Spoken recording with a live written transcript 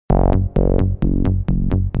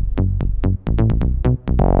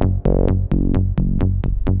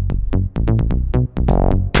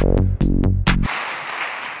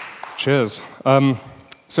Cheers.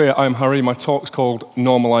 So yeah, I'm Harry. My talk's called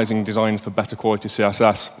Normalising Design for Better Quality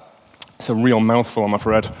CSS. It's a real mouthful, I'm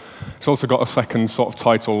afraid. It's also got a second sort of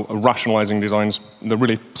title, Rationalising Designs. They're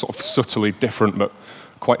really sort of subtly different, but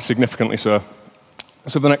quite significantly so.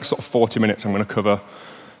 So for the next sort of 40 minutes, I'm going to cover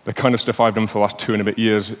the kind of stuff I've done for the last 2 and a bit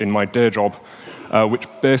years in my day job, which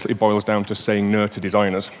basically boils down to saying no to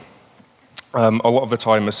designers. A lot of the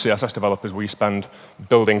time as CSS developers, we spend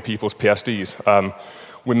building people's PSDs.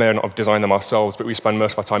 We may not have designed them ourselves, but we spend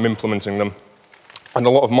most of our time implementing them. And a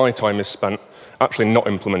lot of my time is spent actually not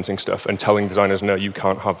implementing stuff and telling designers, no, you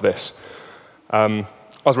can't have this. As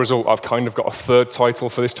a result, I've kind of got a third title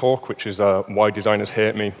for this talk, which is Why Designers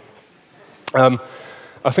Hate Me.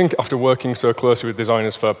 I think after working so closely with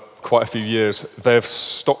designers for quite a few years, they've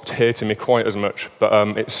stopped hating me quite as much, but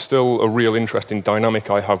it's still a real interesting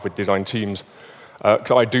dynamic I have with design teams.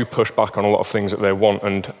 Because I do push back on a lot of things that they want,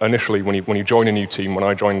 and initially when you join a new team, when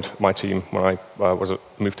I joined my team, when I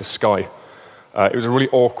moved to Sky, it was a really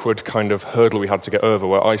awkward kind of hurdle we had to get over,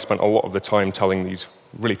 where I spent a lot of the time telling these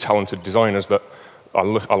really talented designers that I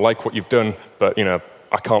like what you've done, but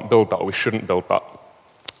I can't build that, or we shouldn't build that.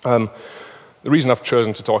 The reason I've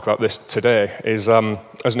chosen to talk about this today is,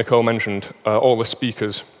 as Nicole mentioned, all the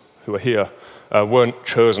speakers who are here weren't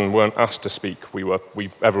asked to speak.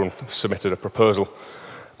 Everyone submitted a proposal.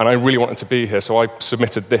 And I really wanted to be here, so I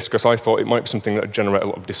submitted this because I thought it might be something that would generate a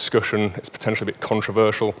lot of discussion. It's potentially a bit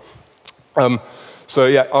controversial. So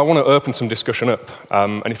yeah, I want to open some discussion up.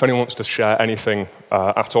 And if anyone wants to share anything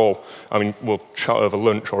at all, I mean, we'll chat over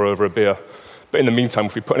lunch or over a beer. But in the meantime,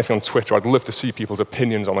 if we put anything on Twitter, I'd love to see people's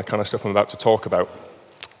opinions on the kind of stuff I'm about to talk about.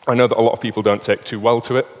 I know that a lot of people don't take too well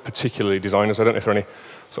to it, particularly designers. I don't know if there are any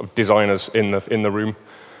sort of designers in the room.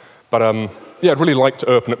 But yeah, I'd really like to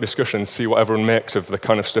open up discussion and see what everyone makes of the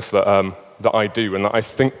kind of stuff that I do and that I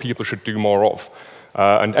think people should do more of.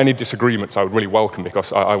 And any disagreements I would really welcome,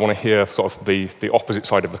 because I want to hear sort of the opposite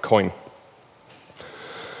side of the coin.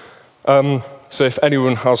 So if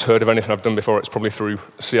anyone has heard of anything I've done before, it's probably through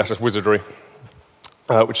CSS Wizardry,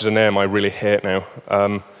 which is a name I really hate now.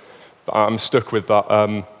 But I'm stuck with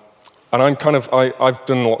that. And I've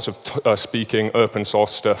done lots of speaking, open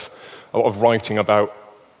source stuff, a lot of writing about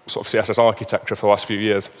sort of CSS architecture for the last few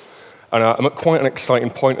years. And I'm at quite an exciting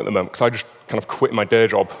point at the moment, because I just kind of quit my day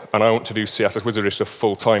job, and I want to do CSS Wizardry stuff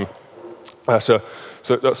full time. So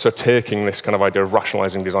taking this kind of idea of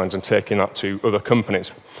rationalizing designs and taking that to other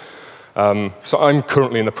companies. So I'm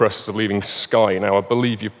currently in the process of leaving Sky. Now, I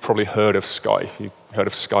believe you've probably heard of Sky. You've heard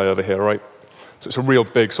of Sky over here, right? So it's a real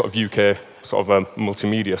big sort of UK sort of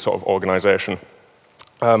multimedia sort of organization.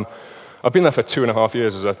 I've been there for 2.5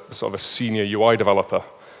 years as a sort of a senior UI developer,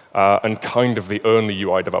 and kind of the only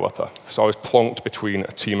UI developer. So I was plonked between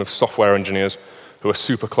a team of software engineers who are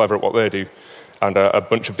super clever at what they do, and a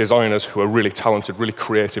bunch of designers who are really talented, really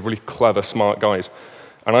creative, really clever, smart guys.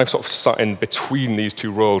 And I've sort of sat in between these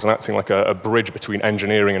two roles and acting like a bridge between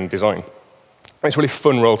engineering and design. It's a really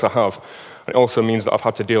fun role to have. It also means that I've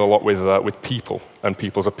had to deal a lot with people and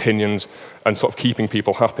people's opinions and sort of keeping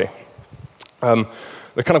people happy.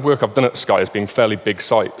 The kind of work I've done at Sky has been fairly big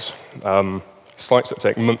sites, sites that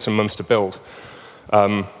take months and months to build,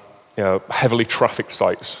 heavily trafficked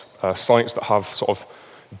sites, sites that have sort of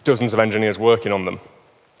dozens of engineers working on them.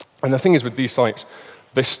 And the thing is with these sites,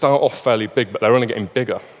 they start off fairly big, but they're only getting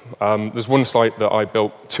bigger. There's one site that I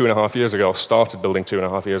built 2.5 years ago, started building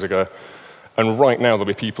 2.5 years ago, and right now there'll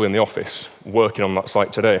be people in the office working on that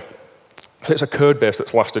site today. So it's a code base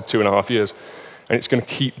that's lasted 2.5 years, and it's going to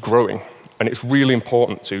keep growing. And it's really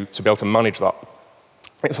important to be able to manage that.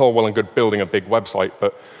 It's all well and good building a big website,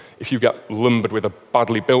 but if you get lumbered with a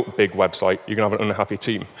badly built big website, you're going to have an unhappy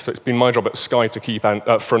team. So it's been my job at Sky to keep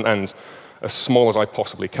front ends as small as I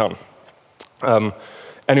possibly can.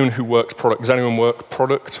 Anyone who works product, does anyone work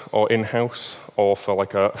product or in-house or for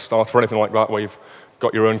like a startup or anything like that, where you've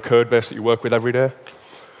got your own code base that you work with every day?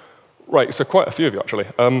 Right, so quite a few of you actually.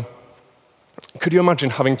 Could you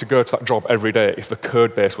imagine having to go to that job every day if the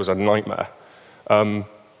code base was a nightmare?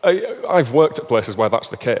 I've worked at places where that's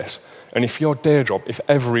the case. And if your day job, if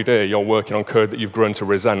every day you're working on code that you've grown to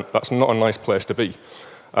resent, that's not a nice place to be.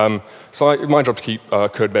 So my job is to keep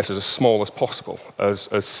code bases as small as possible, as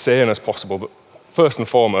sane as possible, but first and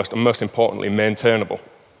foremost, and most importantly, maintainable.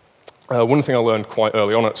 One thing I learned quite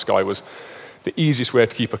early on at Sky was the easiest way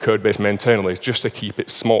to keep a code base maintainable is just to keep it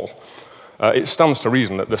small. It stands to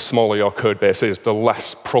reason that the smaller your code base is, the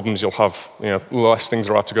less problems you'll have, the less things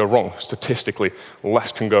are out to go wrong. Statistically,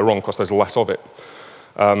 less can go wrong because there's less of it.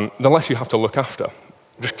 The less you have to look after.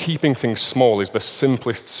 Just keeping things small is the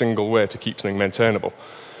simplest single way to keep something maintainable.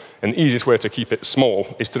 And the easiest way to keep it small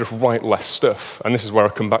is to just write less stuff. And this is where I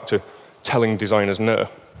come back to telling designers no.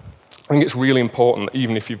 I think it's really important that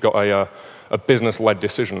even if you've got a business-led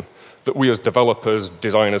decision, that we as developers,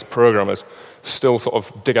 designers, programmers still sort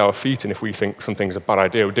of dig our feet in if we think something's a bad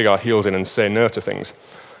idea, or dig our heels in and say no to things.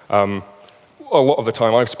 A lot of the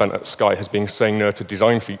time I've spent at Sky has been saying no to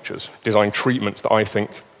design features, design treatments that I think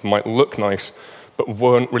might look nice, but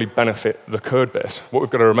won't really benefit the code base. What we've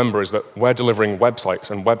got to remember is that we're delivering websites,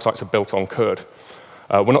 and websites are built on code.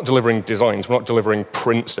 We're not delivering designs, we're not delivering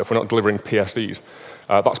print stuff, we're not delivering PSDs.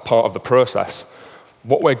 That's part of the process.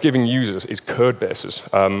 What we're giving users is code bases.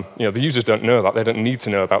 The users don't know that, they don't need to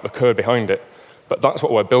know about the code behind it, but that's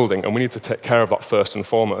what we're building, and we need to take care of that first and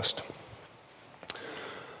foremost.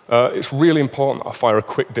 It's really important that I fire a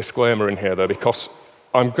quick disclaimer in here, though, because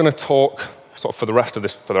I'm going to talk, sort of for the rest of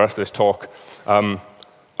this talk, a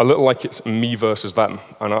little like it's me versus them,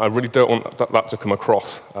 and I really don't want that to come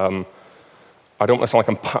across. I don't want to sound like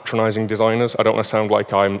I'm patronizing designers. I don't want to sound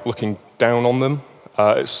like I'm looking down on them.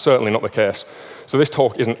 It's certainly not the case. So this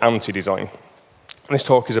talk isn't anti-design. This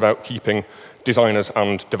talk is about keeping designers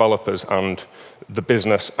and developers and the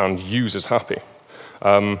business and users happy.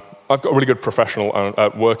 I've got a really good professional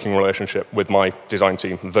working relationship with my design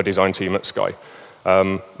team, the design team at Sky.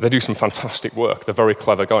 They do some fantastic work. They're very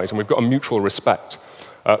clever guys, and we've got a mutual respect.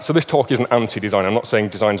 So this talk isn't anti-design. I'm not saying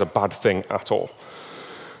design's a bad thing at all.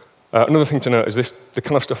 Another thing to note is the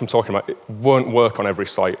kind of stuff I'm talking about, it won't work on every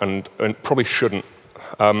site, and probably shouldn't.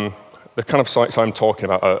 The kind of sites I'm talking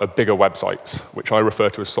about are bigger websites, which I refer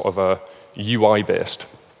to as sort of UI-based.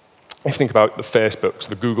 If you think about the Facebooks,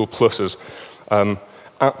 the Google Pluses,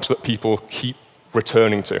 apps that people keep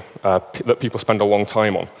returning to, that people spend a long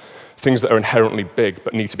time on, things that are inherently big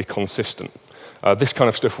but need to be consistent. This kind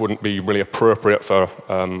of stuff wouldn't be really appropriate for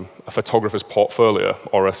a photographer's portfolio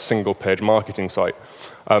or a single-page marketing site.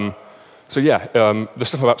 The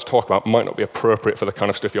stuff I'm about to talk about might not be appropriate for the kind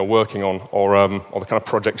of stuff you're working on or the kind of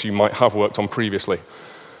projects you might have worked on previously.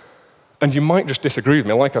 And you might just disagree with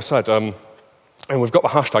me. Like I said, and we've got the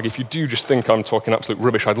hashtag. If you do just think I'm talking absolute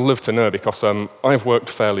rubbish, I'd love to know, because I've worked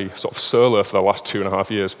fairly sort of solo for the last 2.5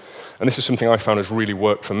 years, and this is something I found has really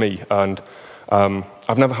worked for me. And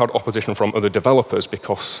I've never had opposition from other developers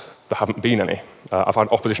because there haven't been any. I've had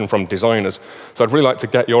opposition from designers. So I'd really like to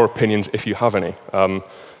get your opinions if you have any.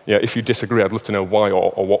 If you disagree, I'd love to know why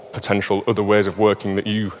or what potential other ways of working that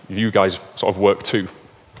you guys sort of work to.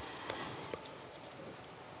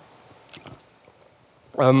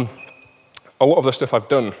 A lot of the stuff I've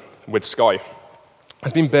done with Sky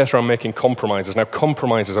has been based around making compromises. Now,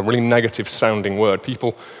 compromise is a really negative-sounding word.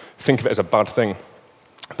 People think of it as a bad thing.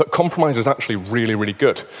 But compromise is actually really, really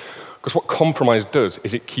good. Because what compromise does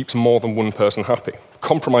is it keeps more than one person happy.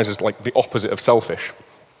 Compromise is like the opposite of selfish.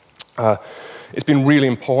 It's been really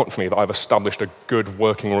important for me that I've established a good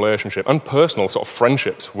working relationship and personal sort of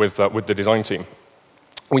friendships with the design team.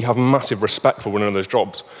 We have massive respect for one another's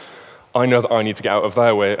jobs. I know that I need to get out of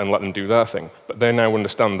their way and let them do their thing. But they now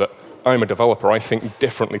understand that I'm a developer. I think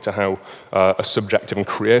differently to how a subjective and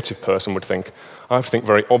creative person would think. I have to think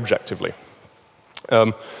very objectively.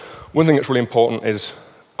 One thing that's really important is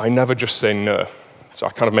I never just say no. So I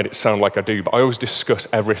kind of made it sound like I do, but I always discuss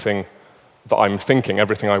everything that I'm thinking,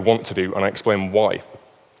 everything I want to do, and I explain why.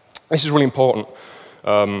 This is really important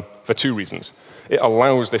for two reasons. It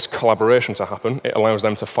allows this collaboration to happen. It allows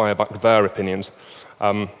them to fire back their opinions.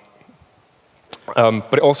 But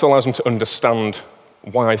it also allows them to understand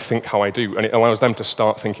why I think how I do, and it allows them to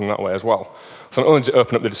start thinking that way as well. So not only does it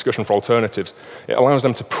open up the discussion for alternatives, it allows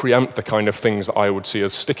them to preempt the kind of things that I would see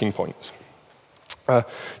as sticking points.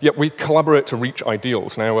 Yet we collaborate to reach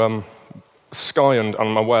ideals. Now, Sky, and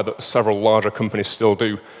I'm aware that several larger companies still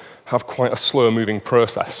do, have quite a slow-moving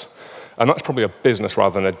process. And that's probably a business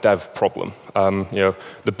rather than a dev problem.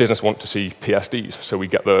 The business want to see PSDs, so we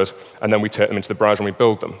get those, and then we take them into the browser and we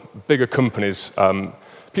build them. Bigger companies,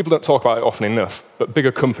 people don't talk about it often enough, but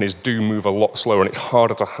bigger companies do move a lot slower, and it's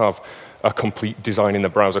harder to have a complete design in the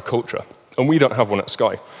browser culture. And we don't have one at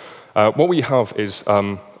Sky. What we have is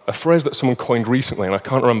a phrase that someone coined recently, and I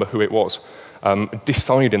can't remember who it was,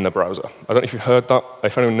 decide in the browser. I don't know if you've heard that.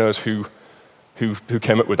 If anyone knows who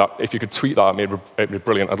came up with that, if you could tweet that at me, it'd be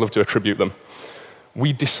brilliant. I'd love to attribute them.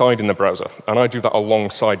 We decide in the browser, and I do that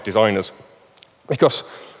alongside designers. Because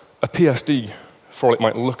a PSD, for all it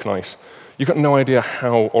might look nice, you've got no idea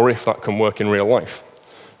how or if that can work in real life.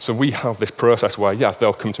 So we have this process where,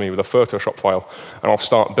 they'll come to me with a Photoshop file, and I'll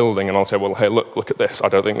start building, and I'll say, well, hey, look at this. I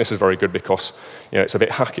don't think this is very good because it's a bit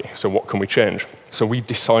hacky, so what can we change? So we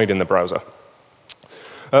decide in the browser.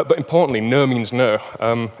 But importantly, no means no.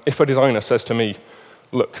 If a designer says to me,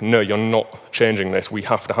 look, no, you're not changing this. We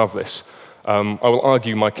have to have this. I will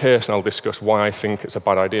argue my case, and I'll discuss why I think it's a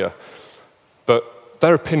bad idea. But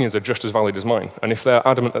their opinions are just as valid as mine. And if they're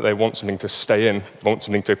adamant that they want something to stay in, want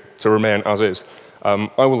something to remain as is, I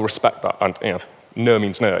will respect that. And no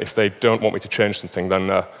means no. If they don't want me to change something, then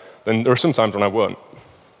there are some times when I won't.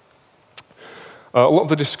 A lot of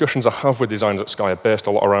the discussions I have with designers at Sky are based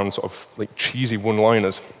a lot around sort of like cheesy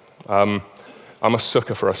one-liners. I'm a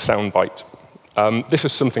sucker for a soundbite. This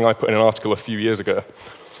is something I put in an article a few years ago.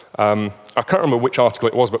 I can't remember which article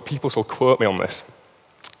it was, but people still quote me on this.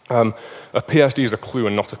 A PSD is a clue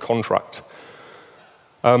and not a contract.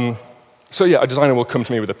 So yeah, a designer will come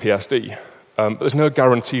to me with a PSD, but there's no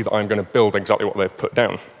guarantee that I'm going to build exactly what they've put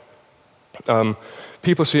down.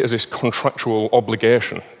 People see it as this contractual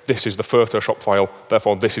obligation. This is the Photoshop file,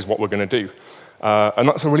 therefore this is what we're going to do. And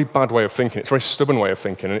that's a really bad way of thinking. It's a very stubborn way of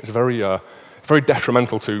thinking, and it's very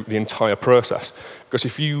detrimental to the entire process. Because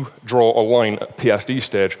if you draw a line at PSD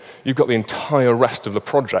stage, you've got the entire rest of the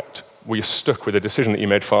project where you're stuck with a decision that you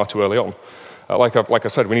made far too early on. Like I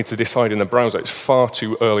said, we need to decide in the browser. It's far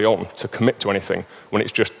too early on to commit to anything when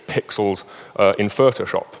it's just pixels in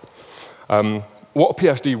Photoshop. What a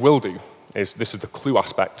PSD will do is, this is the clue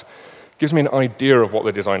aspect, gives me an idea of what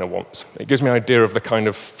the designer wants. It gives me an idea of the kind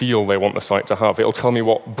of feel they want the site to have. It'll tell me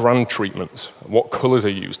what brand treatments, what colors are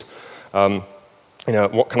used,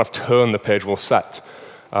 what kind of tone the page will set.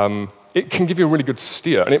 It can give you a really good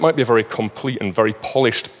steer, and it might be a very complete and very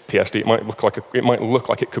polished PSD. It might look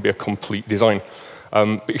like it could be a complete design.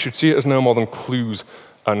 But you should see it as no more than clues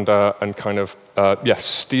and kind of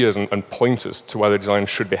steers and pointers to where the design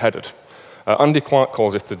should be headed. Andy Clark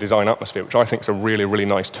calls it the design atmosphere, which I think is a really, really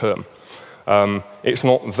nice term. It's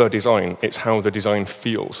not the design, it's how the design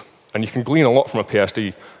feels. And you can glean a lot from a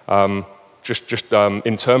PSD just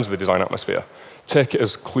in terms of the design atmosphere. Take it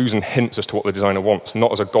as clues and hints as to what the designer wants,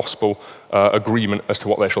 not as a gospel agreement as to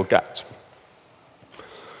what they shall get.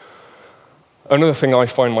 Another thing I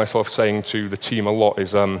find myself saying to the team a lot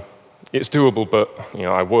is, it's doable, but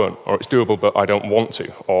I won't, or it's doable, but I don't want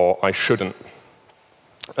to, or I shouldn't.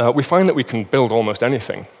 We find that we can build almost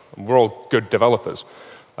anything. We're all good developers.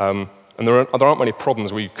 And there aren't many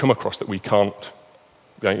problems we come across that we can't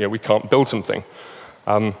build something.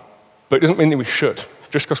 But it doesn't mean that we should.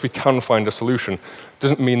 Just because we can find a solution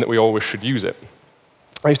doesn't mean that we always should use it.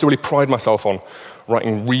 I used to really pride myself on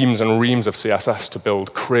writing reams and reams of CSS to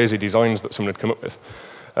build crazy designs that someone had come up with.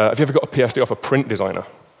 Have you ever got a PSD off a print designer?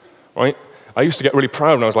 Right? I used to get really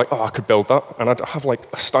proud when I was like, oh, I could build that. And I'd have like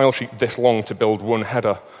a style sheet this long to build one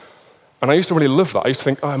header. And I used to really love that. I used to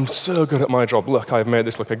think, oh, I'm so good at my job. Look, I've made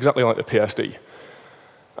this look exactly like the PSD.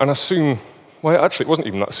 And as soon, well, actually, it wasn't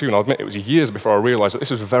even that soon. I'll admit it was years before I realized that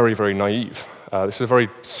this was very, very naive. This is a very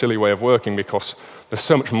silly way of working because there's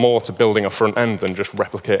so much more to building a front end than just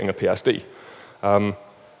replicating a PSD.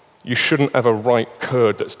 You shouldn't ever write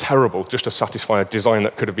code that's terrible just to satisfy a design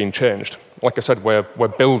that could have been changed. Like I said, we're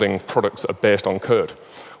building products that are based on code.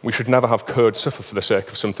 We should never have code suffer for the sake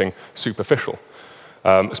of something superficial,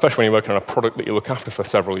 especially when you're working on a product that you look after for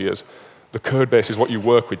several years. The code base is what you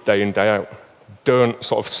work with day in, day out. Don't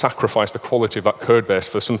sort of sacrifice the quality of that code base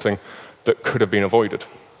for something that could have been avoided.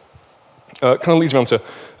 It kind of leads me on to,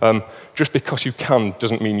 just because you can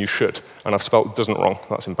doesn't mean you should. And I've spelled doesn't wrong.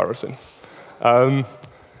 That's embarrassing.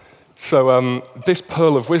 So this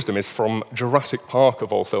pearl of wisdom is from Jurassic Park,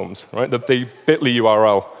 of all films. Right? The bit.ly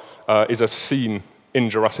URL is a scene in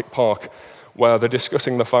Jurassic Park where they're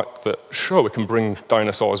discussing the fact that, sure, we can bring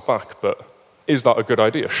dinosaurs back, but is that a good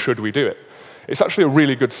idea? Should we do it? It's actually a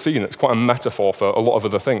really good scene. It's quite a metaphor for a lot of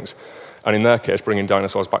other things. And in their case, bringing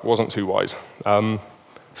dinosaurs back wasn't too wise.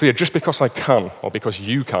 So yeah, just because I can, or because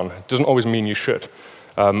you can, doesn't always mean you should.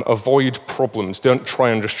 Avoid problems. Don't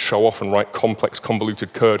try and just show off and write complex,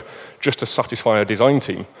 convoluted code just to satisfy a design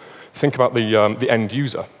team. Think about the end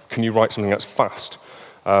user. Can you write something that's fast?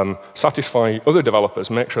 Satisfy other developers.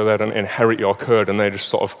 Make sure they don't inherit your code and they just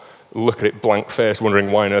sort of look at it blank-faced,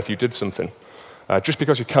 wondering why on earth you did something. Just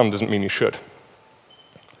because you can doesn't mean you should.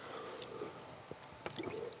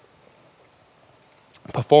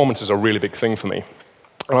 Performance is a really big thing for me.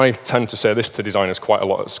 And I tend to say this to designers quite a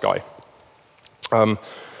lot at Sky.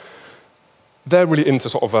 They're really into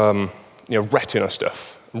sort of retina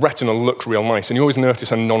stuff. Retina looks real nice, and you always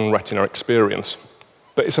notice a non-retina experience.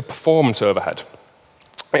 But it's a performance overhead.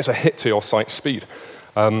 It's a hit to your site's speed.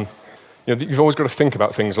 You've always got to think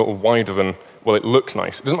about things a little wider than, well, it looks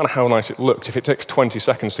nice. It doesn't matter how nice it looks. If it takes 20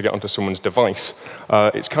 seconds to get onto someone's device,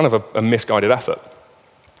 it's kind of a misguided effort.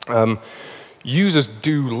 Users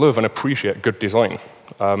do love and appreciate good design.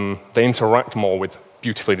 They interact more with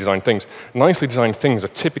beautifully designed things. Nicely designed things are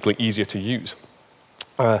typically easier to use.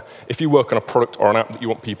 If you work on a product or an app that you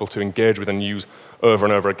want people to engage with and use over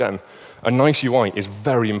and over again, a nice UI is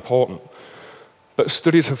very important. But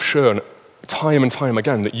studies have shown time and time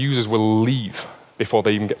again that users will leave before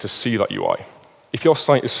they even get to see that UI. If your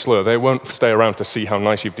site is slow, they won't stay around to see how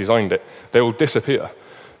nice you've designed it. They will disappear.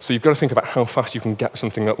 So you've got to think about how fast you can get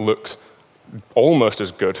something that looks almost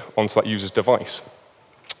as good onto that user's device.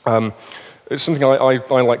 It's something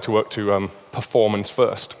I like to work to performance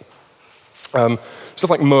first. Stuff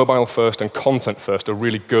like mobile first and content first are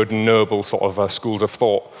really good, noble sort of schools of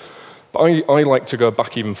thought. But I like to go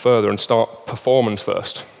back even further and start performance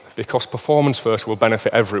first, because performance first will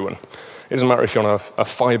benefit everyone. It doesn't matter if you're on a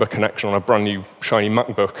fiber connection on a brand new shiny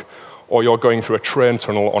MacBook, or you're going through a train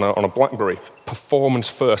tunnel on a BlackBerry. Performance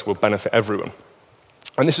first will benefit everyone.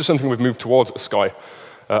 And this is something we've moved towards at Sky.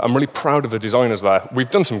 I'm really proud of the designers there. We've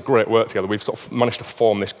done some great work together. We've sort of managed to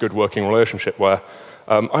form this good working relationship where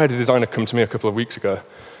I had a designer come to me a couple of weeks ago,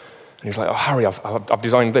 and he's like, "Oh, Harry, I've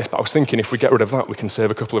designed this, but I was thinking if we get rid of that, we can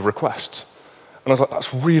save a couple of requests." And I was like,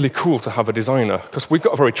 that's really cool to have a designer, because we've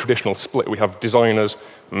got a very traditional split. We have designers,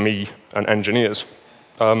 me, and engineers.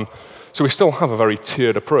 So we still have a very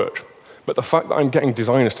tiered approach. But the fact that I'm getting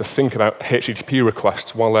designers to think about HTTP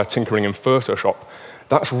requests while they're tinkering in Photoshop,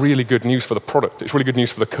 that's really good news for the product. It's really good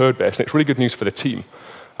news for the code base, and it's really good news for the team.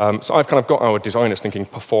 So I've kind of got our designers thinking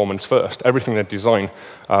performance first. Everything they design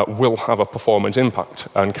will have a performance impact,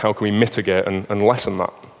 and how can we mitigate and lessen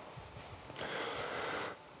that?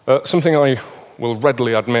 Something I will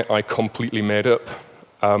readily admit I completely made up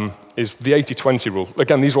is the 80-20 rule.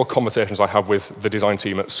 Again, these are all conversations I have with the design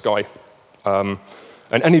team at Sky, and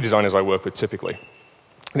any designers I work with typically.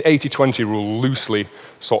 The 80-20 rule loosely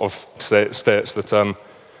sort of states that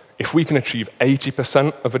if we can achieve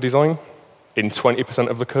 80% of a design in 20%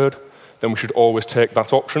 of the code, then we should always take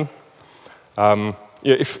that option.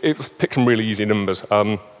 Pick some really easy numbers.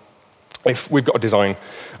 If we've got a design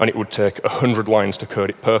and it would take 100 lines to code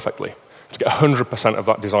it perfectly, to get 100% of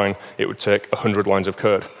that design, it would take 100 lines of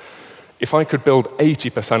code. If I could build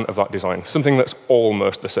 80% of that design, something that's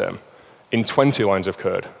almost the same, in 20 lines of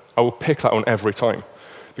code, I will pick that one every time.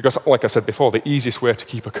 Because, like I said before, the easiest way to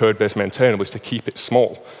keep a code base maintainable is to keep it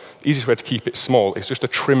small. The easiest way to keep it small is just to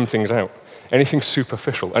trim things out. Anything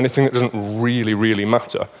superficial, anything that doesn't really, really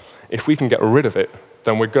matter, if we can get rid of it,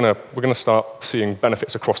 then we're gonna start seeing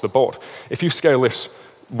benefits across the board. If you scale this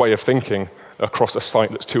way of thinking across a site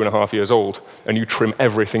that's 2.5 years old, and you trim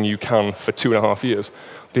everything you can for 2.5 years,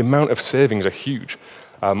 the amount of savings are huge.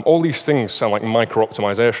 All these things sound like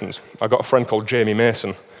micro-optimizations. I've got a friend called Jamie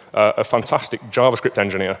Mason, a fantastic JavaScript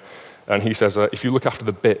engineer, and he says if you look after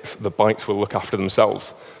the bits, the bytes will look after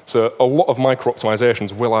themselves. So a lot of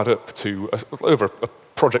micro-optimizations will add up to, over a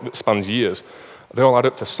project that spans years, they all add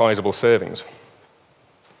up to sizable savings.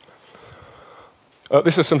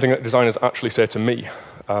 This is something that designers actually say to me.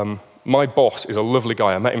 My boss is a lovely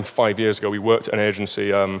guy. I met him 5 years ago. We worked at an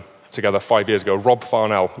agency together 5 years ago. Rob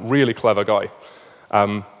Farnell, really clever guy.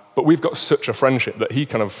 But we've got such a friendship that he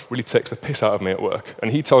kind of really takes the piss out of me at work.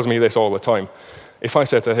 And he tells me this all the time. If I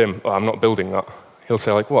say to him, "Oh, I'm not building that," he'll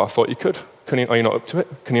say, like, "Well, I thought you could. Are you not up to it?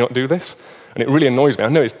 Can you not do this?" And it really annoys me. I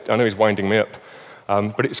know he's winding me up.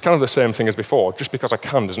 But it's kind of the same thing as before. Just because I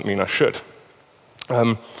can doesn't mean I should.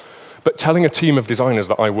 But telling a team of designers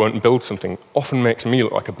that I won't build something often makes me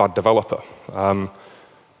look like a bad developer.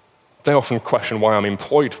 They often question why I'm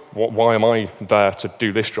employed. Why am I there to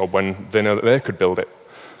do this job when they know that they could build it?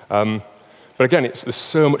 But again, there's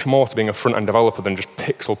so much more to being a front-end developer than just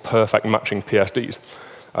pixel-perfect matching PSDs.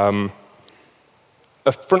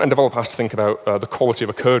 A front-end developer has to think about the quality of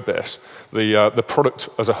a code base, the product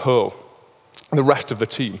as a whole, the rest of the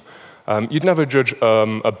team. You'd never judge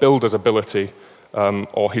a builder's ability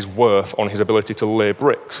or his worth on his ability to lay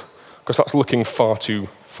bricks, because that's looking far too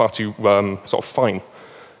sort of fine.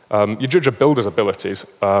 You judge a builder's abilities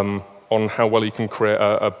on how well he can create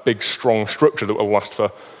a big, strong structure that will last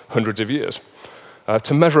for hundreds of years.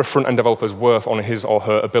 To measure a front-end developer's worth on his or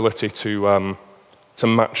her ability to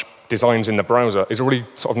match designs in the browser is a really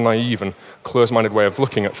sort of naive and closed-minded way of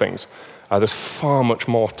looking at things. There's far much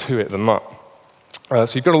more to it than that.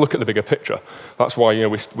 So you've got to look at the bigger picture. That's why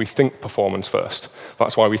we think performance first.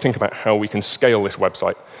 That's why we think about how we can scale this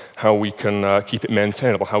website, how we can keep it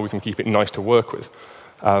maintainable, how we can keep it nice to work with.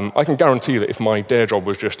 I can guarantee that if my day job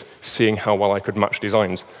was just seeing how well I could match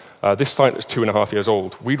designs, this site that's 2.5 years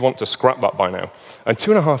old, we'd want to scrap that by now. And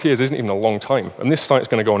 2.5 years isn't even a long time. And this site's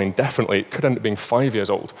going to go on indefinitely. It could end up being 5 years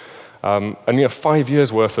old. And 5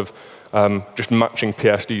 years worth of just matching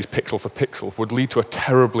PSDs pixel for pixel would lead to a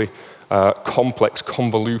terribly complex,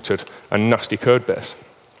 convoluted, and nasty code base.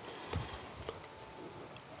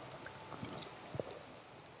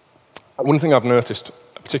 One thing I've noticed,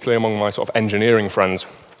 particularly among my sort of engineering friends,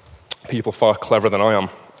 people far cleverer than I am,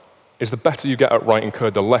 is the better you get at writing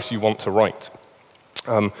code, the less you want to write.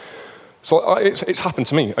 So it's happened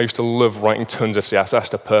to me. I used to love writing tons of CSS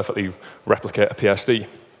to perfectly replicate a PSD.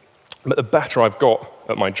 But the better I've got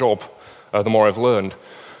at my job, the more I've learned,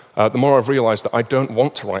 the more I've realized that I don't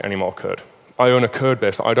want to write any more code. I own a code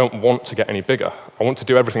base that I don't want to get any bigger. I want to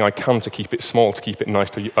do everything I can to keep it small, to keep it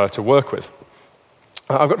nice to work with.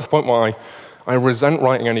 I've got to the point where I resent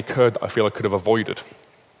writing any code that I feel I could have avoided.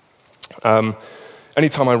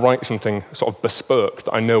 Anytime I write something sort of bespoke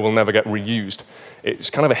that I know will never get reused, it's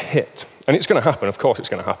kind of a hit. And it's going to happen, of course it's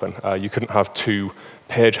going to happen. You couldn't have 2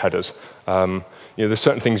 page headers. There's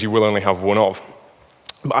certain things you will only have one of.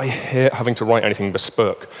 But I hate having to write anything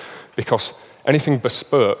bespoke, because anything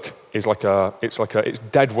bespoke is it's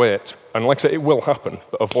dead weight. And like I said, it will happen,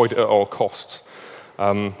 but avoid it at all costs.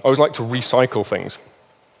 I always like to recycle things.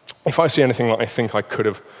 If I see anything that I think I could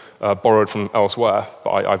have borrowed from elsewhere,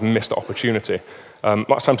 but I've missed the opportunity,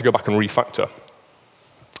 that's time to go back and refactor.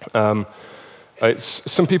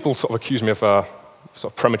 Some people sort of accuse me of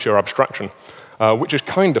sort of premature abstraction, which is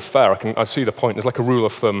kind of fair. I see the point. There's like a rule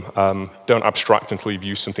of thumb: don't abstract until you've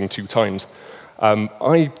used something 2 times.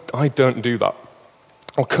 I don't do that.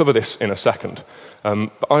 I'll cover this in a second.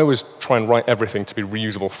 But I always try and write everything to be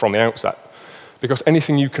reusable from the outset, because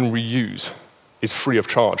anything you can reuse is free of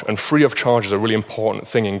charge, and free of charge is a really important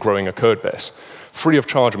thing in growing a code base. Free of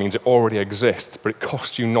charge means it already exists, but it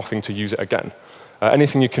costs you nothing to use it again.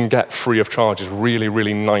 Anything you can get free of charge is really,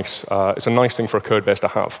 really nice. It's a nice thing for a code base to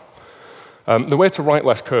have. The way to write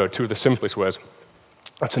less code, 2 of the simplest ways,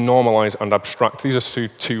 are to normalize and abstract. These are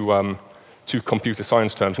two computer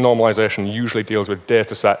science terms. Normalization usually deals with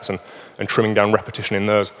data sets and trimming down repetition in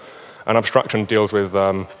those. And abstraction deals with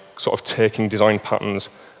sort of taking design patterns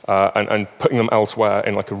and putting them elsewhere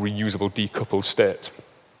in like a reusable, decoupled state.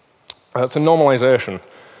 So normalization,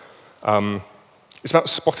 it's about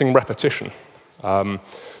spotting repetition.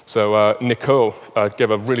 So Nicole gave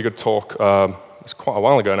a really good talk, it's quite a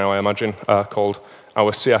while ago now, I imagine, called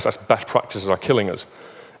 "Our CSS Best Practices Are Killing Us."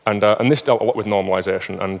 And this dealt a lot with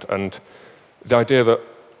normalization and the idea that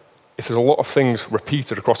if there's a lot of things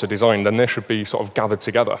repeated across a design, then they should be sort of gathered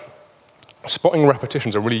together. Spotting repetition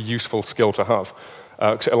is a really useful skill to have,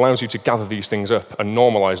 because it allows you to gather these things up and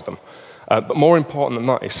normalize them. But more important than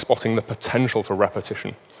that is spotting the potential for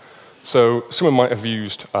repetition. So someone might have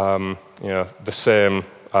used the same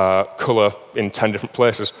color in 10 different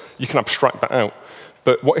places. You can abstract that out.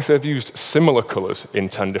 But what if they've used similar colors in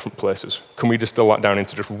 10 different places? Can we distill that down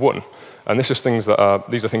into just one? And these are things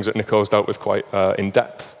that Nicole's dealt with quite in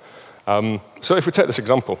depth. So if we take this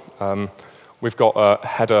example, we've got a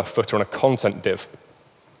header, footer, and a content div.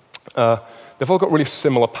 They've all got really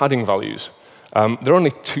similar padding values. They're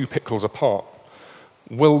only 2 pixels apart.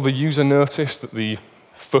 Will the user notice that the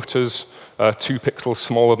footer's 2 pixels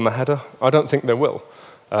smaller than the header? I don't think they will.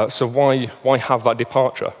 So why have that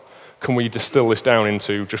departure? Can we distill this down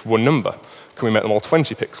into just one number? Can we make them all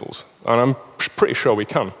 20 pixels? And I'm pretty sure we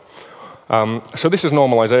can. So this is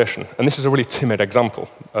normalization, and this is a really timid example.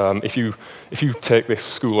 If you take this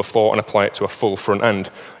school of thought and apply it to a full front end,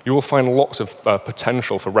 you will find lots of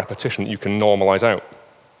potential for repetition that you can normalize out.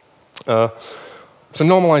 So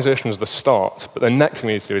normalization is the start, but the next thing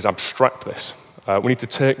we need to do is abstract this. We need to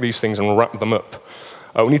take these things and wrap them up.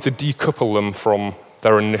 We need to decouple them from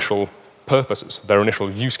their initial purposes, their initial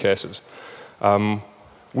use cases.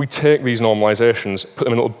 We take these normalizations, put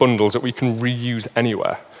them in little bundles that we can reuse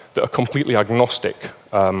anywhere, that are completely agnostic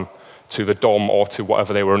to the DOM or to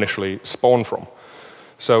whatever they were initially spawned from.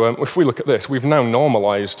 So if we look at this, we've now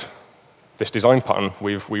normalized this design pattern.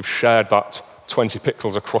 We've shared that 20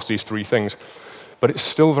 pixels across these 3 things, but it's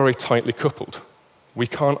still very tightly coupled. We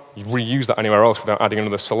can't reuse that anywhere else without adding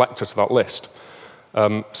another selector to that list.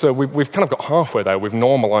 So we've kind of got halfway there. We've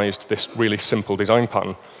normalized this really simple design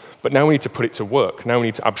pattern, but now we need to put it to work. Now we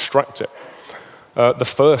need to abstract it. The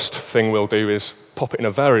first thing we'll do is pop it in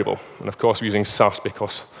a variable, and of course we're using Sass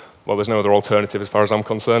because, well, there's no other alternative as far as I'm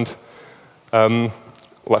concerned.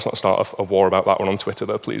 Let's not start a war about that one on Twitter,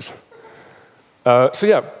 though, please. So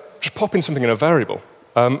yeah, just popping something in a variable.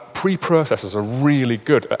 Preprocessors are really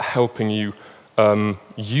good at helping you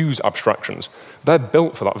use abstractions. They're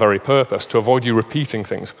built for that very purpose, to avoid you repeating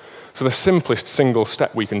things. So the simplest single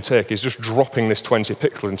step we can take is just dropping this 20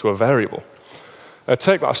 pixels into a variable.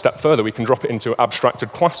 Take that a step further, we can drop it into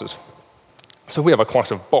abstracted classes. So we have a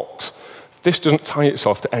class of box. This doesn't tie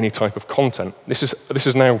itself to any type of content. This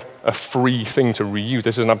is now a free thing to reuse.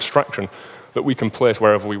 This is an abstraction that we can place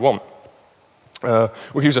wherever we want. We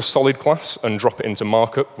can use a solid class and drop it into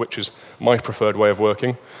markup, which is my preferred way of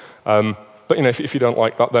working. But if you don't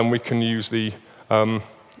like that, then we can use the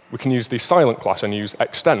silent class and use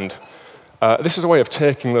extend. This is a way of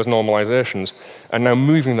taking those normalizations and now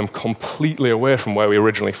moving them completely away from where we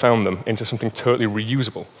originally found them into something totally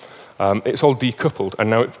reusable. It's all decoupled, and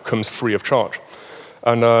now it becomes free of charge.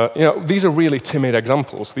 And these are really timid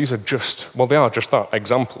examples. These are just, well, they are just that,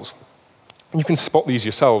 examples. You can spot these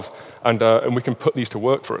yourselves, and we can put these to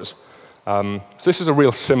work for us. So this is a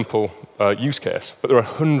real simple use case, but there are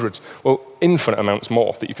hundreds, well, infinite amounts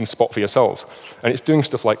more that you can spot for yourselves. And it's doing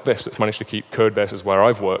stuff like this that's managed to keep code bases where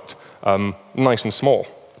I've worked nice and small.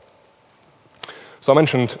 So I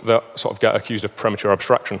mentioned that sort of get accused of premature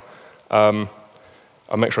abstraction.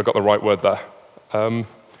 I'll make sure I got the right word there.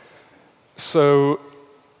 So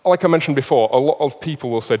like I mentioned before, a lot of people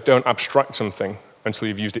will say don't abstract something until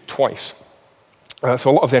you've used it twice.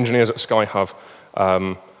 So a lot of the engineers at Sky have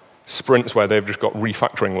sprints where they've just got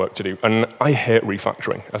refactoring work to do. And I hate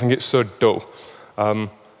refactoring. I think it's so dull.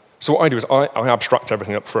 So what I do is I abstract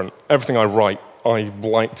everything up front. Everything I write, I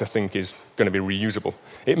like to think is going to be reusable.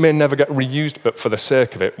 It may never get reused, but for the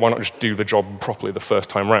sake of it, why not just do the job properly the first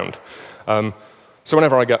time round? So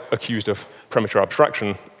whenever I get accused of premature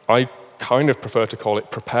abstraction, I kind of prefer to call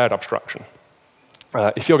it prepared abstraction.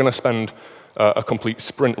 If you're going to spend a complete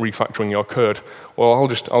sprint refactoring your code, well, I'll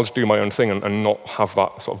just do my own thing and not have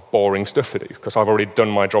that sort of boring stuff to do, because I've already done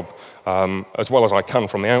my job as well as I can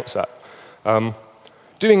from the outset.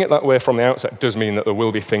 Doing it that way from the outset does mean that there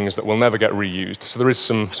will be things that will never get reused. So there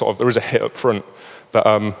is a hit up front. But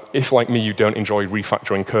if, like me, you don't enjoy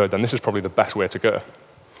refactoring code, then this is probably the best way to go.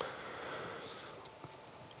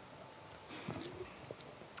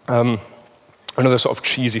 Another sort of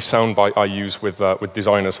cheesy soundbite I use with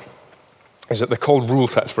designers is that they're called rule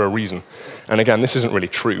sets for a reason. And again, this isn't really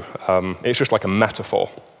true. It's just like a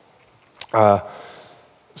metaphor.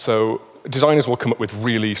 So designers will come up with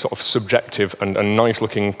really sort of subjective and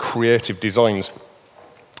nice-looking creative designs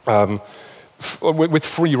with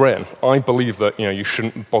free rein. I believe that you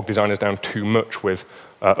shouldn't bog designers down too much with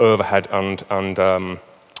overhead and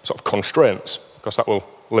sort of constraints, because that will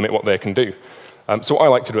limit what they can do. So what I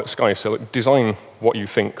like to do at Sky is design what you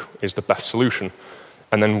think is the best solution,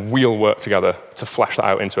 and then we'll work together to flesh that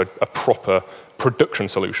out into a proper production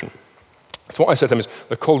solution. So what I said to them is,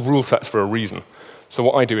 they're called rule sets for a reason. So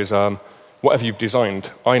what I do is, whatever you've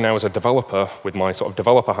designed, I now as a developer, with my sort of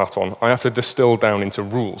developer hat on, I have to distill down into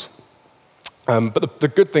rules. But the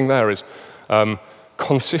good thing there is,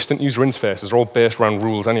 consistent user interfaces are all based around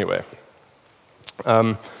rules anyway.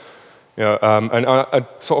 And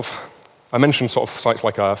I mentioned sort of sites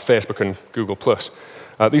like Facebook and Google+.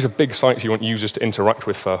 These are big sites you want users to interact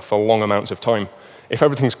with for long amounts of time. If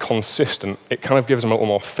everything's consistent, it kind of gives them a little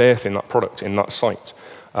more faith in that product, in that site.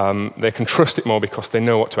 They can trust it more because they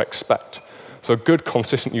know what to expect. So a good,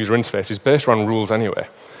 consistent user interface is based around rules anyway.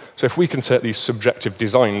 So if we can take these subjective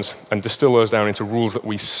designs and distill those down into rules that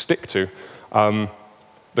we stick to,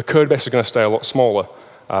 the code base is going to stay a lot smaller.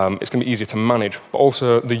 It's going to be easier to manage, but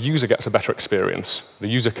also the user gets a better experience. The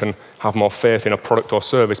user can have more faith in a product or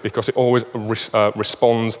service because it always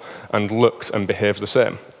responds and looks and behaves the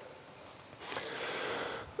same.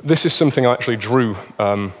 This is something I actually drew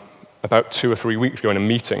about 2 or 3 weeks ago in a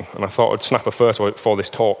meeting, and I thought I'd snap a photo for this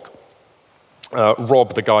talk.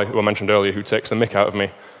 Rob, the guy who I mentioned earlier, who takes the mick out of me,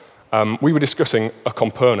 we were discussing a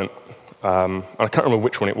component, and I can't remember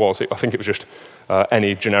which one it was. I think it was just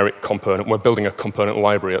any generic component. We're building a component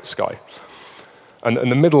library at Sky. And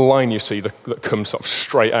the middle line you see that comes sort of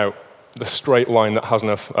straight out, the straight line that has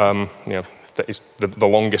enough, that is the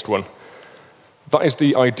longest one, that is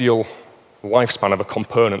the ideal lifespan of a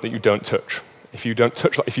component that you don't touch. If you don't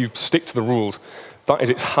touch that, if you stick to the rules, that is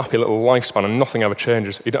its happy little lifespan and nothing ever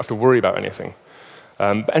changes. You don't have to worry about anything.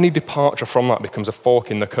 But any departure from that becomes a fork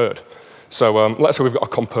in the code. So let's say we've got a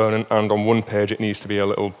component and on one page it needs to be a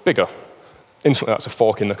little bigger. Instantly that's a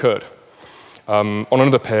fork in the code. On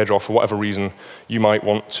another page, or for whatever reason, you might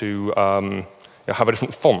want to have a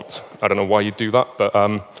different font. I don't know why you'd do that, but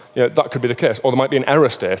that could be the case. Or there might be an error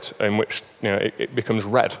state in which it becomes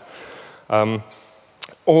red.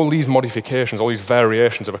 All these modifications, all these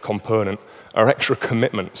variations of a component are extra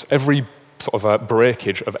commitments. Every sort of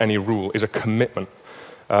breakage of any rule is a commitment.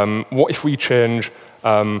 What if we change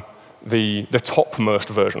the topmost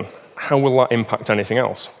version? How will that impact anything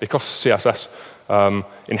else? Because CSS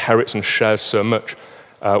inherits and shares so much,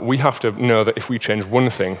 we have to know that if we change one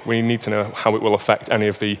thing, we need to know how it will affect any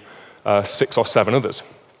of the 6 or 7 others.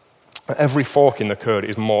 Every fork in the code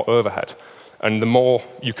is more overhead. And the more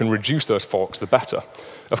you can reduce those forks, the better.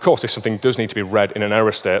 Of course, if something does need to be read in an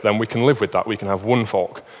error state, then we can live with that. We can have one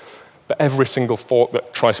fork. But every single fork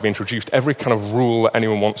that tries to be introduced, every kind of rule that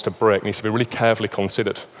anyone wants to break needs to be really carefully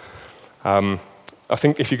considered. I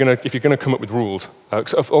think if you're going to come up with rules,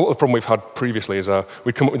 all the problem we've had previously is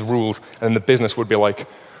we'd come up with rules, and the business would be like,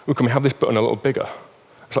 "Oh, can we have this button a little bigger?"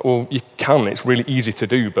 It's like, well, you can. It's really easy to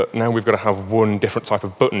do, but now we've got to have one different type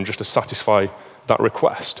of button just to satisfy that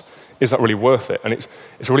request. Is that really worth it? And it's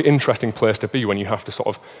a really interesting place to be when you have to sort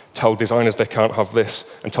of tell designers they can't have this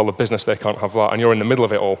and tell the business they can't have that, and you're in the middle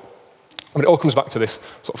of it all. But it all comes back to this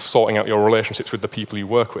sort of sorting out your relationships with the people you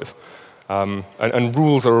work with. And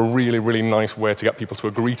rules are a really, really nice way to get people to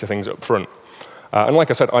agree to things up front. And like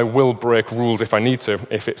I said, I will break rules if I need to,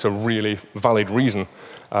 if it's a really valid reason.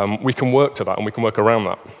 We can work to that, and we can work around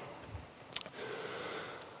that.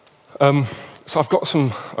 So I've got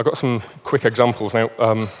some quick examples. Now,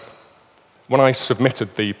 when I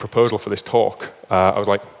submitted the proposal for this talk, I was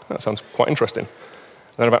like, that sounds quite interesting.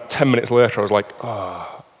 And then about 10 minutes later, I was like,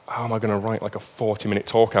 oh, how am I going to write like a 40-minute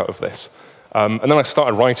talk out of this? And then I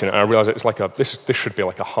started writing it, and I realized it's like this should be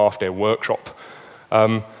like a half-day workshop. So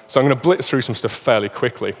I'm going to blitz through some stuff fairly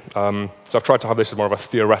quickly. So I've tried to have this as more of a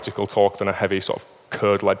theoretical talk than a heavy sort of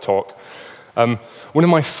code-led talk. One of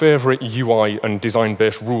my favorite UI and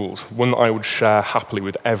design-based rules, one that I would share happily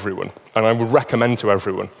with everyone, and I would recommend to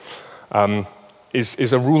everyone,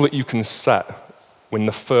 is a rule that you can set in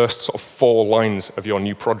the first sort of 4 lines of your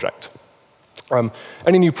new project.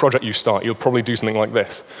 Any new project you start, you'll probably do something like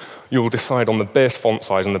this. You'll decide on the base font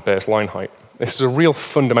size and the base line height. This is a real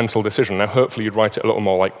fundamental decision. Now, hopefully, you'd write it a little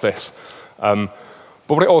more like this. But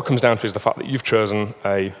what it all comes down to is the fact that you've chosen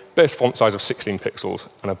a base font size of 16 pixels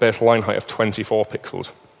and a base line height of 24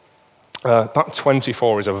 pixels. That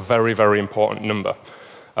 24 is a very, very important number.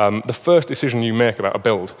 The first decision you make about a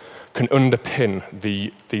build can underpin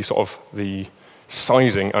the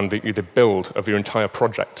sizing and the build of your entire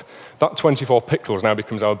project. That 24 pixels now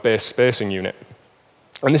becomes our base spacing unit.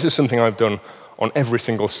 And this is something I've done on every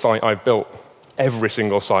single site I've built,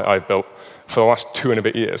 for the last 2 and a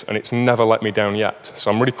bit years, and it's never let me down yet.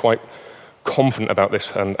 So I'm really quite confident about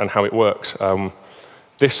this and how it works.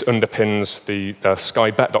 This underpins the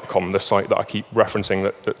skybet.com, the site that I keep referencing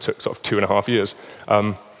that took sort of 2.5 years.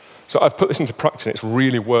 So I've put this into practice, and it's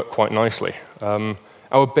really worked quite nicely.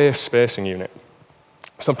 Our base spacing unit.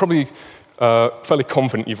 So I'm probably fairly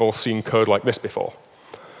confident you've all seen code like this before.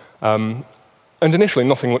 And initially,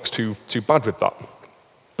 nothing looks too bad with that.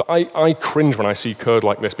 But I cringe when I see code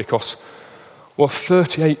like this because, well,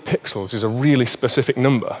 38 pixels is a really specific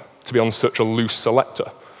number to be on such a loose selector.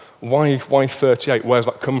 Why 38? Where's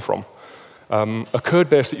that come from? A code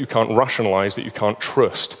base that you can't rationalize, that you can't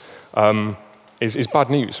trust, is bad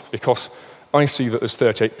news, because I see that there's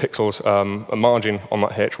 38 pixels a margin on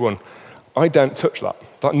that H1. I don't touch that.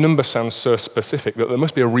 That number sounds so specific that there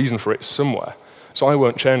must be a reason for it somewhere. So I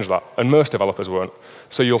won't change that, and most developers won't.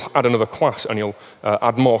 So you'll add another class, and you'll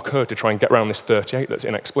add more code to try and get around this 38 that's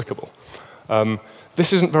inexplicable.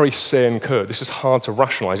 This isn't very sane code. This is hard to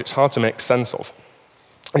rationalize. It's hard to make sense of.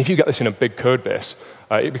 And if you get this in a big code base,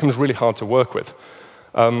 it becomes really hard to work with.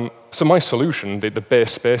 So my solution, the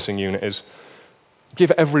base spacing unit, is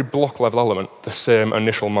give every block-level element the same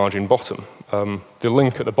initial margin bottom. The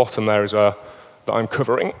link at the bottom there is, that I'm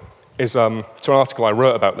covering is to an article I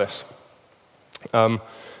wrote about this.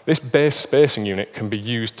 This base spacing unit can be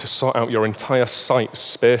used to sort out your entire site's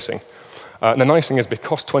spacing. And the nice thing is,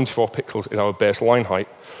 because 24 pixels is our base line height,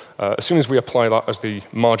 as soon as we apply that as the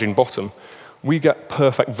margin bottom, we get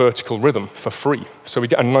perfect vertical rhythm for free. So we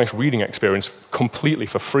get a nice reading experience completely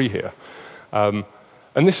for free here.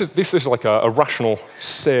 And this is like a rational,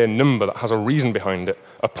 sane number that has a reason behind it,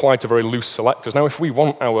 applied to very loose selectors. Now, if we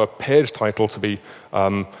want our page title to be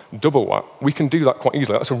double that, we can do that quite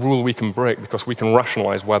easily. That's a rule we can break because we can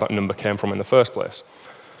rationalize where that number came from in the first place.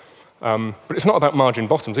 But it's not about margin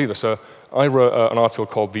bottoms either. So I wrote an article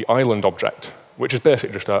called the island object, which is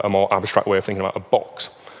basically just a more abstract way of thinking about a box.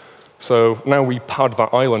 So now we pad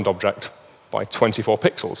that island object by 24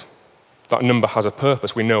 pixels. That number has a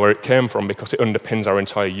purpose. We know where it came from because it underpins our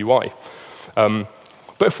entire UI.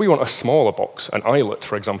 But if we want a smaller box, an islet,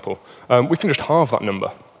 for example, we can just halve that number,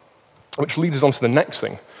 which leads us on to the next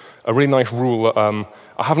thing, a really nice rule that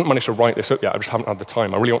I haven't managed to write this up yet. I just haven't had the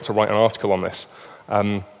time. I really want to write an article on this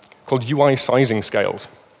called UI sizing scales.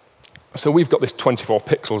 So we've got this 24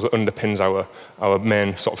 pixels that underpins our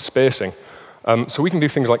main sort of spacing. So we can do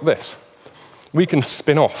things like this. We can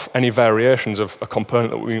spin off any variations of a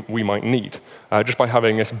component that we might need just by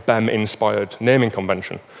having this BEM-inspired naming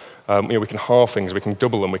convention. We can halve things, we can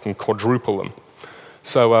double them, we can quadruple them.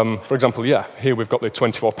 So, for example, here we've got the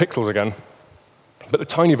 24 pixels again, but the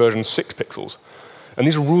tiny version is 6 pixels. And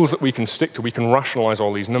these are rules that we can stick to. We can rationalize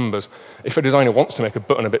all these numbers. If a designer wants to make a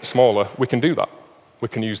button a bit smaller, we can do that. We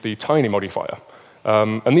can use the tiny modifier.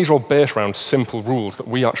 And these are all based around simple rules that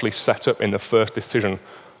we actually set up in the first decision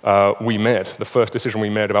we made. The first decision we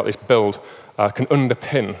made about this build can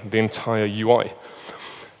underpin the entire UI.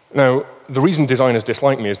 Now, the reason designers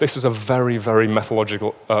dislike me is this is a very, very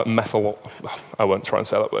methodological, I won't try and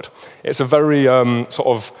say that word. It's a very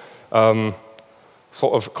sort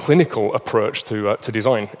of clinical approach to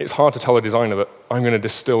design. It's hard to tell a designer that I'm going to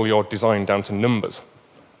distill your design down to numbers.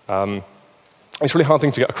 It's a really hard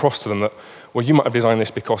thing to get across to them that, well, you might have designed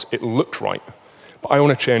this because it looked right, but I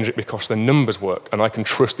want to change it because the numbers work, and I can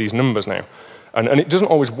trust these numbers now. And it doesn't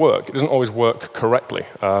always work. It doesn't always work correctly.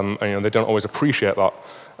 And, they don't always appreciate that.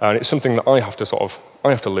 And it's something that I have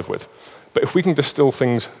to live with. But if we can distill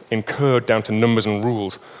things in code down to numbers and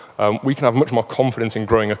rules, we can have much more confidence in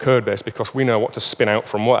growing a code base because we know what to spin out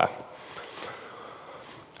from where.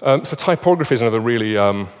 So typography is another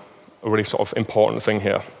really sort of important thing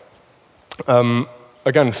here.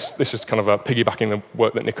 Again, this is kind of piggybacking the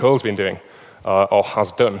work that Nicole's been doing, or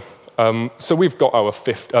has done. So we've got our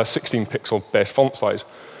 16-pixel base font size,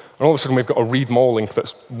 and all of a sudden we've got a read more link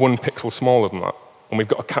that's 1 pixel smaller than that, and we've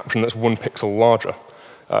got a caption that's 1 pixel larger.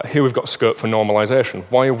 Here we've got scope for normalization.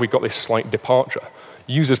 Why have we got this slight departure?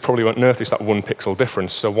 Users probably won't notice that 1 pixel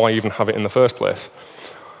difference, so why even have it in the first place?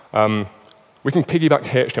 We can piggyback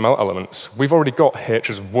HTML elements. We've already got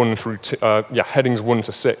headings 1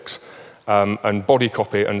 to 6, and body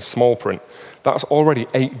copy and small print. That's already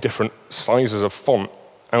 8 different sizes of font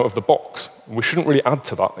out of the box. We shouldn't really add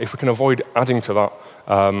to that. If we can avoid adding to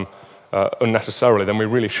that unnecessarily, then we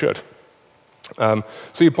really should. So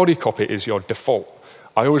your body copy is your default.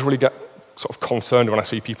 I always really get sort of concerned when I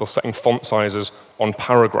see people setting font sizes on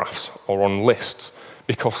paragraphs or on lists,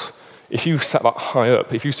 because if you set that high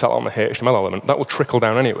up, if you set that on the HTML element, that will trickle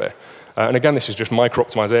down anyway. And again, this is just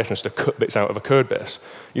micro-optimizations to cut bits out of a code base.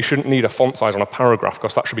 You shouldn't need a font size on a paragraph,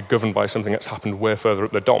 because that should be governed by something that's happened way further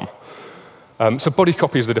up the DOM. So body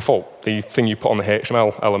copy is the default. The thing you put on the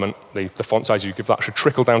HTML element, the font size you give that, should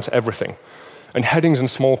trickle down to everything. And headings and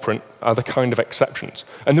small print are the kind of exceptions.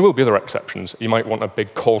 And there will be other exceptions. You might want a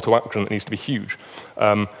big call to action that needs to be huge.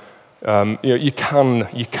 You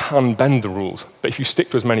can bend the rules, but if you stick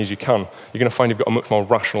to as many as you can, you're going to find you've got a much more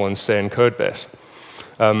rational and sane code base.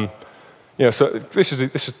 So this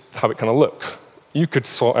is how it kind of looks. You could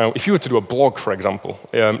sort out, if you were to do a blog, for example,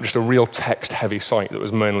 just a real text-heavy site that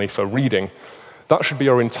was mainly for reading, that should be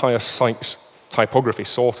your entire site's typography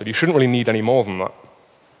sorted. You shouldn't really need any more than that.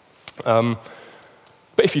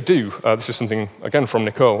 But if you do, this is something, again, from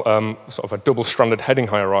Nicole, sort of a double-stranded heading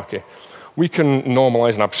hierarchy. We can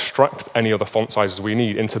normalize and abstract any other font sizes we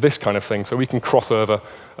need into this kind of thing, so we can cross over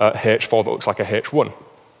H4 that looks like a H1.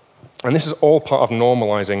 And this is all part of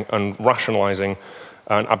normalizing and rationalizing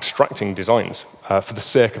and abstracting designs for the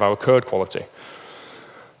sake of our code quality.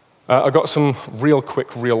 I've got some real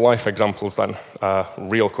quick, real-life examples then,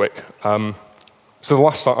 real quick. So the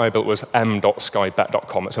last site I built was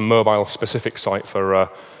m.skybet.com. It's a mobile-specific site for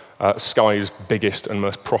Sky's biggest and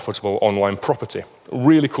most profitable online property.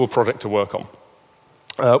 Really cool project to work on.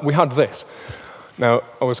 We had this. Now,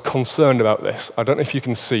 I was concerned about this. I don't know if you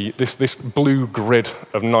can see this blue grid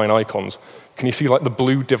of 9 icons. Can you see like the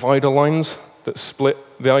blue divider lines that split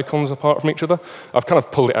the icons apart from each other? I've kind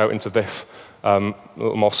of pulled it out into this a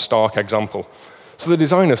little more stark example. So the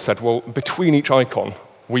designer said, well, between each icon,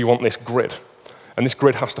 we want this grid. And this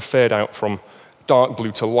grid has to fade out from dark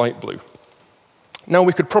blue to light blue. Now,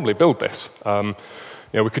 we could probably build this.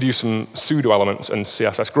 We could use some pseudo elements and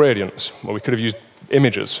CSS gradients, or we could have used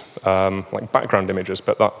images, like background images,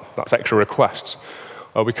 but that's extra requests.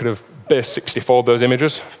 We could have base 64 those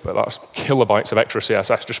images, but that's kilobytes of extra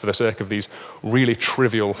CSS just for the sake of these really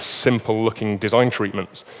trivial, simple-looking design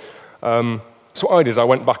treatments. So what I did is I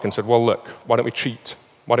went back and said, well, look, why don't we cheat?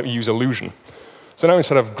 Why don't we use illusion? So now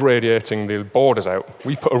instead of gradiating the borders out,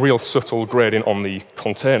 we put a real subtle gradient on the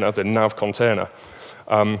container, the nav container.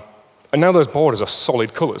 And now those borders are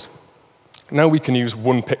solid colors. Now we can use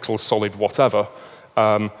 1 pixel solid whatever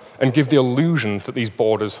and give the illusion that these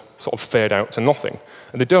borders sort of fade out to nothing.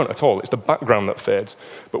 And they don't at all. It's the background that fades.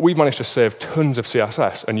 But we've managed to save tons of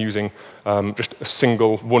CSS and using just a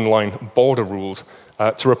single 1-line border rules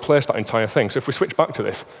to replace that entire thing. So if we switch back to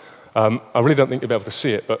this, I really don't think you'll be able to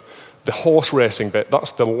see it, but the horse racing bit,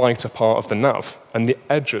 that's the lighter part of the nav, and the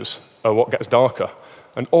edges are what gets darker.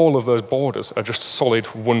 And all of those borders are just solid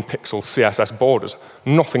 1-pixel CSS borders.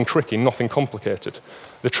 Nothing tricky, nothing complicated.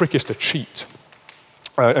 The trick is to cheat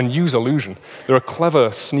and use illusion. There are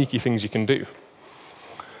clever, sneaky things you can do.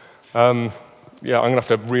 yeah, I'm going to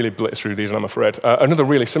have to really blitz through these, I'm afraid. Another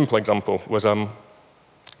really simple example was,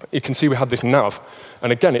 you can see we had this nav.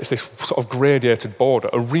 And again, it's this sort of gradiated border,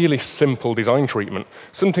 a really simple design treatment,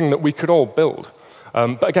 something that we could all build.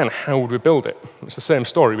 But again, how would we build it? It's the same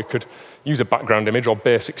story. We could use a background image or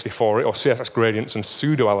base64 it, or CSS gradients and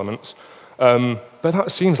pseudo elements. But that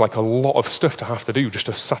seems like a lot of stuff to have to do just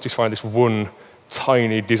to satisfy this one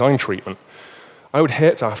tiny design treatment. I would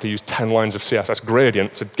hate to have to use 10 lines of CSS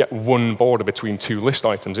gradient to get one border between two list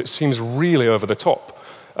items. It seems really over the top.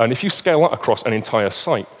 And if you scale that across an entire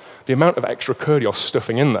site, the amount of extra code you're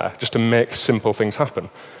stuffing in there just to make simple things happen,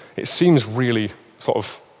 it seems really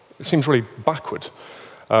backward.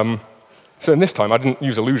 So in this time, I didn't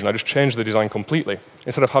use Illusion. I just changed the design completely.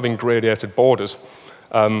 Instead of having gradiated borders,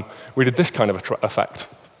 we did this kind of effect.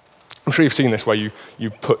 I'm sure you've seen this where you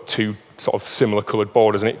put two sort of similar colored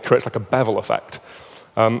borders and it creates like a bevel effect.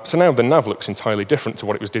 So now the nav looks entirely different to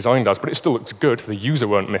what it was designed as, but it still looks good. The user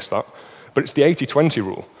won't miss that. But it's the 80-20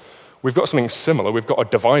 rule. We've got something similar. We've got a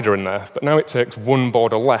divider in there, but now it takes one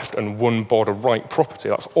border left and one border right property.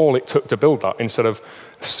 That's all it took to build that, instead of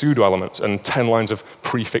pseudo elements and 10 lines of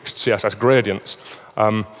prefixed CSS gradients.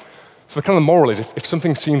 So the kind of moral is, if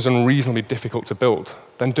something seems unreasonably difficult to build,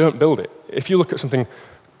 then don't build it. If you look at something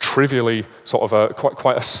trivially sort of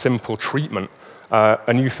quite a simple treatment,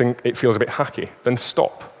 and you think it feels a bit hacky, then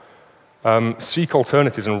stop. Seek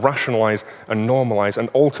alternatives and rationalize and normalize and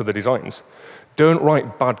alter the designs. Don't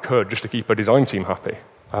write bad code just to keep a design team happy.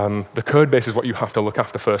 The code base is what you have to look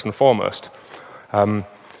after first and foremost.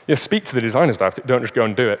 Speak to the designers about it. Don't just go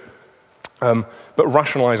and do it. But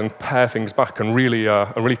rationalize and pare things back and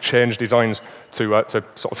really change designs to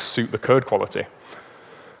sort of suit the code quality.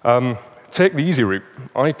 Take the easy route.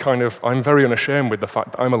 I'm very unashamed with the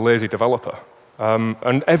fact that I'm a lazy developer.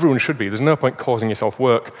 And everyone should be. There's no point causing yourself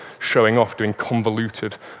work, showing off, doing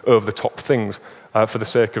convoluted, over-the-top things for the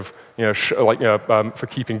sake of, for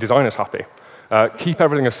keeping designers happy. Keep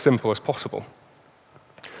everything as simple as possible.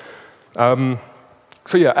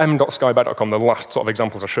 So yeah, m.skybet.com, the last sort of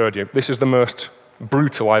examples I showed you. This is the most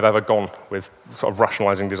brutal I've ever gone with sort of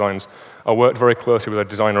rationalizing designs. I worked very closely with a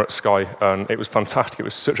designer at Sky, and it was fantastic. It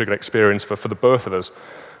was such a good experience for the both of us.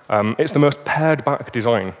 It's the most pared-back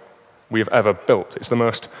design we have ever built. It's the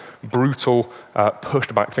most brutal,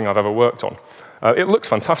 pushed-back thing I've ever worked on. It looks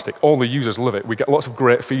fantastic. All the users love it. We get lots of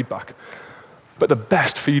great feedback. But the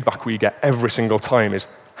best feedback we get every single time is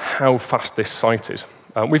how fast this site is.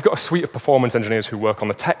 We've got a suite of performance engineers who work on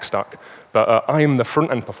the tech stack, but I'm the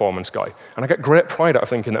front-end performance guy. And I get great pride out of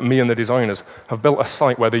thinking that me and the designers have built a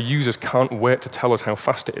site where the users can't wait to tell us how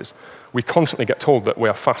fast it is. We constantly get told that we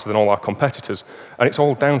are faster than all our competitors, and it's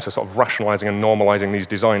all down to sort of rationalizing and normalizing these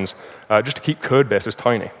designs just to keep code bases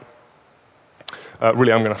tiny.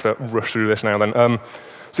 Really, I'm going to have to rush through this now then.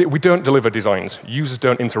 See, we don't deliver designs. Users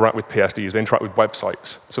don't interact with PSDs. They interact with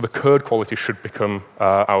websites. So the code quality should become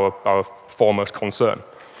our foremost concern.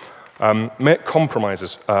 Make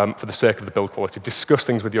compromises for the sake of the build quality. Discuss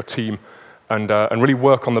things with your team and really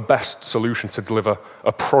work on the best solution to deliver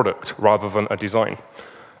a product rather than a design.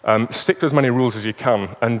 Stick to as many rules as you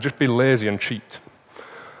can and just be lazy and cheat.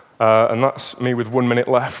 And that's me with 1 minute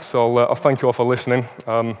left. So I'll thank you all for listening.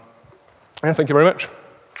 And thank you very much.